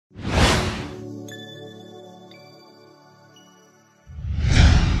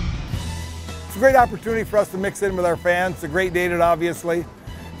great opportunity for us to mix in with our fans. It's a great day today, obviously.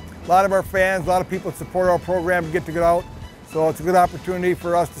 A lot of our fans, a lot of people that support our program get to get out. So it's a good opportunity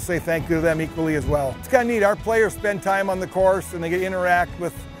for us to say thank you to them equally as well. It's kind of neat. Our players spend time on the course and they get to interact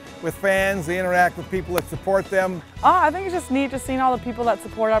with fans, they interact with people that support them. I think it's just neat just seeing all the people that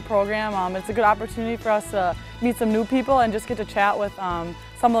support our program. It's a good opportunity for us to meet some new people and just get to chat with some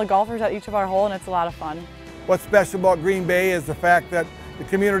of the golfers at each of our holes, and it's a lot of fun. What's special about Green Bay is the fact that the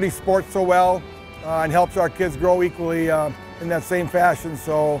community supports so well and helps our kids grow equally in that same fashion.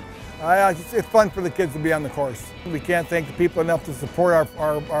 So it's fun for the kids to be on the course. We can't thank the people enough to support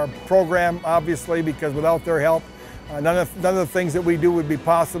our program, obviously, because without their help, none of the things that we do would be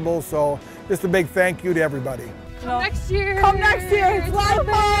possible. So just a big thank you to everybody. Come next year. Come next year. It's a lot of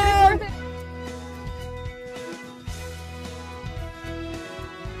fun.